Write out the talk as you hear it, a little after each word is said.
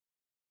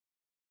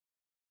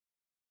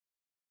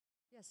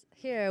Yes,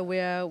 here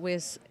we're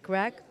with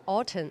Gregg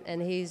Orton,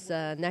 and he's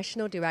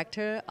National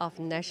Director of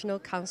National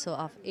Council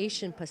of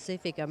Asian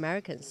Pacific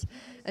Americans.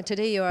 And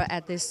today you are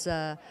at this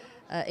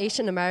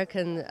Asian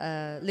American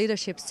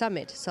Leadership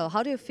Summit. So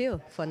how do you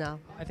feel for now?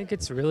 I think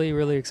it's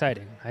really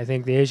exciting. I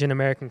think the Asian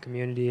American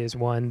community is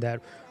one that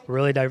we're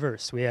really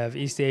diverse. We have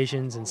East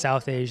Asians and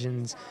South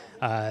Asians,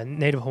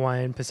 Native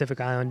Hawaiian,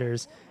 Pacific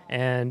Islanders,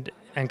 and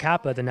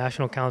CAPA, the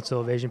National Council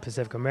of Asian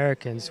Pacific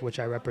Americans, which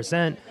I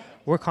represent.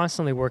 We're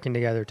constantly working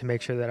together to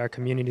make sure that our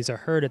communities are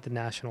heard at the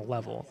national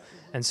level.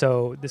 And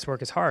so this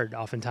work is hard,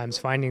 oftentimes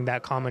finding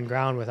that common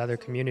ground with other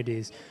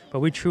communities. But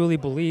we truly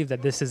believe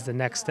that this is the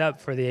next step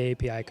for the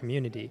AAPI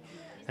community.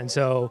 And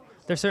so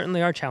there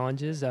certainly are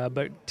challenges,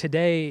 but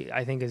today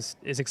I think is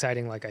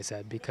exciting, like I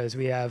said, because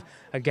we have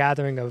a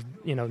gathering of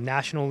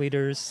national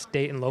leaders,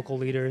 state and local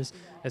leaders,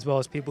 as well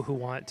as people who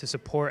want to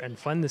support and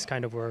fund this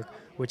kind of work,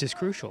 which is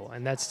crucial.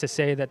 And that's to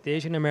say that the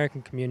Asian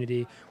American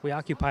community, we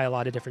occupy a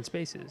lot of different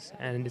spaces,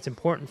 and it's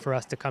important for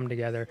us to come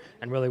together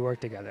and really work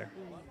together.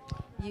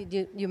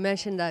 You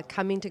mentioned that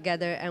coming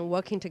together and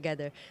working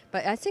together,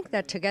 but I think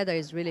that together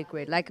is really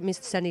great. Like Ms.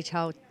 Sandy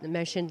Chow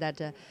mentioned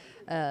that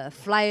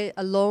fly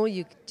alone,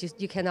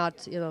 you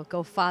cannot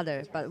go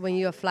farther. But when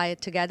you fly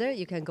together,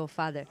 you can go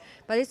farther.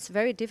 But it's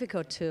very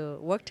difficult to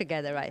work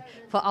together, right?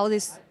 For all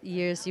these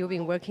years you've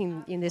been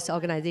working in this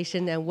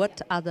organization, and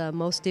what are the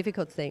most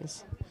difficult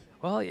things?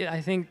 Well, I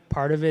think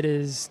part of it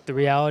is the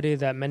reality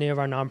that many of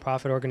our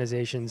nonprofit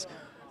organizations,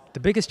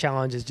 the biggest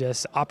challenge is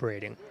just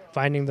operating,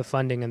 finding the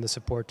funding and the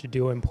support to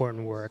do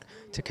important work,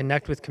 to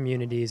connect with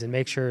communities and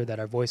make sure that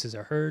our voices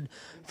are heard.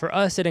 For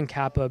us at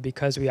NCAPA,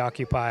 because we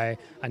occupy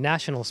a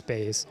national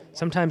space,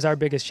 sometimes our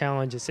biggest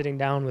challenge is sitting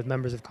down with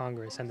members of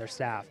Congress and their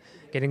staff,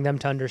 getting them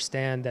to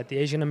understand that the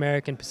Asian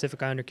American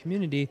Pacific Islander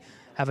community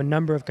have a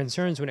number of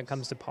concerns when it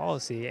comes to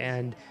policy,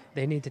 and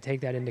they need to take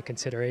that into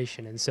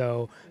consideration. And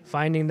so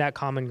finding that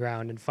common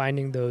ground and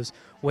finding those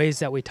ways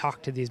that we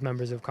talk to these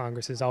members of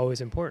Congress is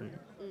always important.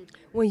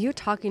 When you're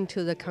talking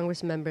to the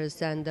Congress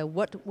members, and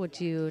what would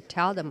you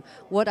tell them?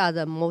 What are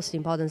the most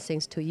important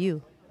things to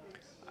you?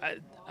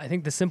 I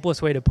think the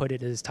simplest way to put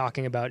it is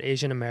talking about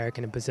Asian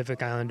American and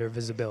Pacific Islander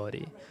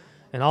visibility.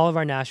 In all of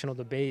our national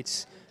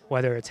debates,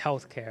 whether it's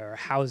healthcare or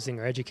housing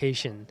or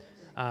education,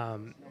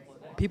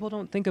 people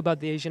don't think about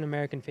the Asian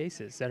American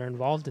faces that are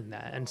involved in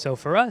that. And so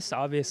for us,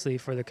 obviously,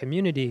 for the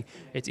community,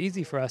 it's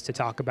easy for us to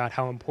talk about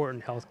how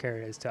important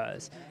healthcare is to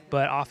us.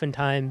 But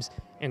oftentimes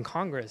in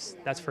Congress,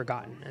 that's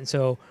forgotten. And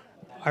so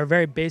our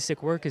very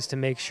basic work is to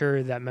make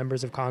sure that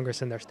members of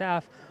Congress and their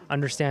staff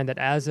understand that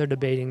as they're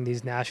debating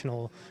these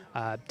national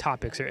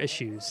topics or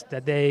issues,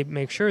 that they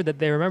make sure that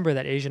they remember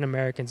that Asian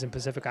Americans and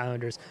Pacific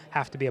Islanders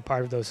have to be a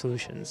part of those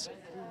solutions.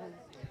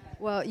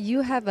 Well,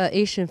 you have an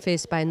Asian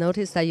face, but I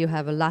noticed that you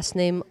have a last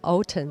name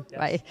Orton, yes.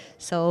 Right?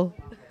 So,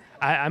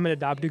 I'm an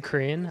adopted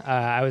Korean.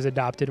 I was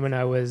adopted when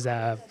I was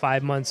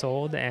 5 months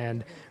old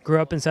and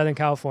grew up in Southern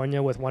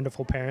California with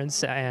wonderful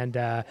parents. And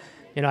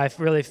I've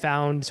really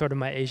found sort of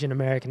my Asian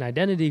American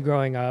identity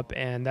growing up,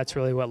 and that's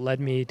really what led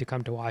me to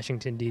come to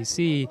Washington,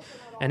 D.C.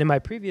 And in my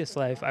previous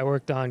life, I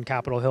worked on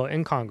Capitol Hill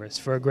in Congress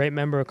for a great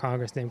member of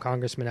Congress named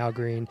Congressman Al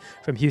Green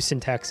from Houston,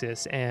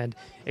 Texas. And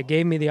it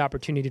gave me the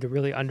opportunity to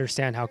really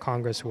understand how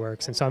Congress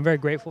works. And so I'm very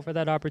grateful for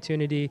that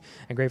opportunity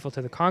and grateful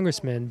to the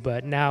congressman.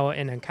 But now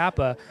in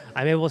NCAPA,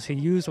 I'm able to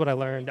use what I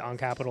learned on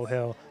Capitol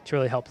Hill to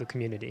really help the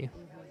community.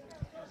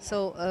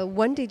 So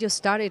when did you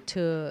start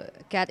to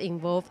get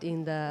involved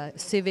in the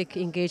civic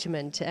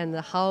engagement, and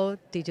how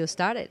did you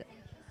start it?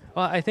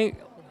 Well, I think,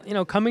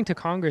 coming to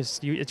Congress,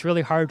 it's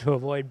really hard to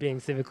avoid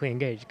being civically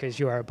engaged because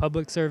you are a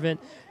public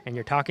servant and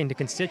you're talking to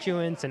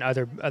constituents and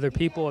other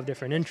people of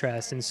different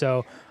interests. And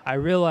so I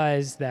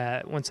realized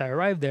that once I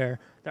arrived there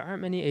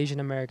aren't many Asian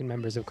American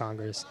members of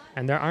Congress,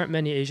 and there aren't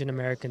many Asian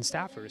American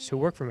staffers who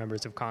work for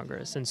members of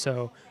Congress. And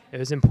so it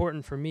was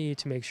important for me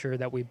to make sure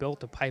that we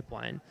built a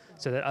pipeline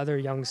so that other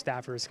young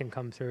staffers can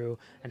come through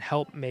and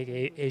help make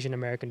Asian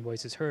American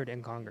voices heard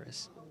in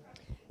Congress.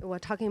 We're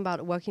talking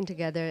about working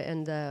together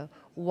and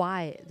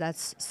why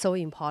that's so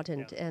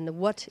important, and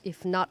what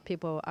if not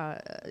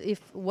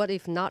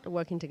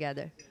working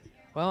together?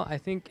 Well, I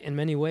think in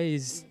many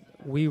ways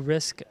we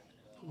risk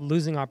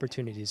losing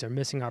opportunities or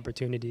missing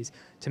opportunities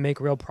to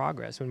make real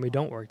progress when we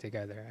don't work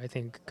together. I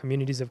think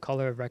communities of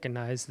color have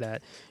recognized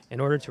that in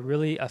order to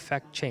really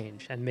affect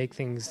change and make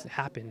things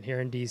happen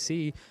here in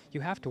DC, you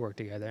have to work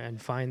together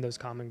and find those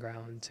common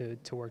ground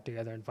to work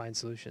together and find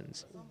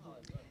solutions.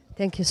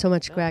 Thank you so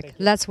much, Gregg.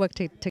 Let's work together.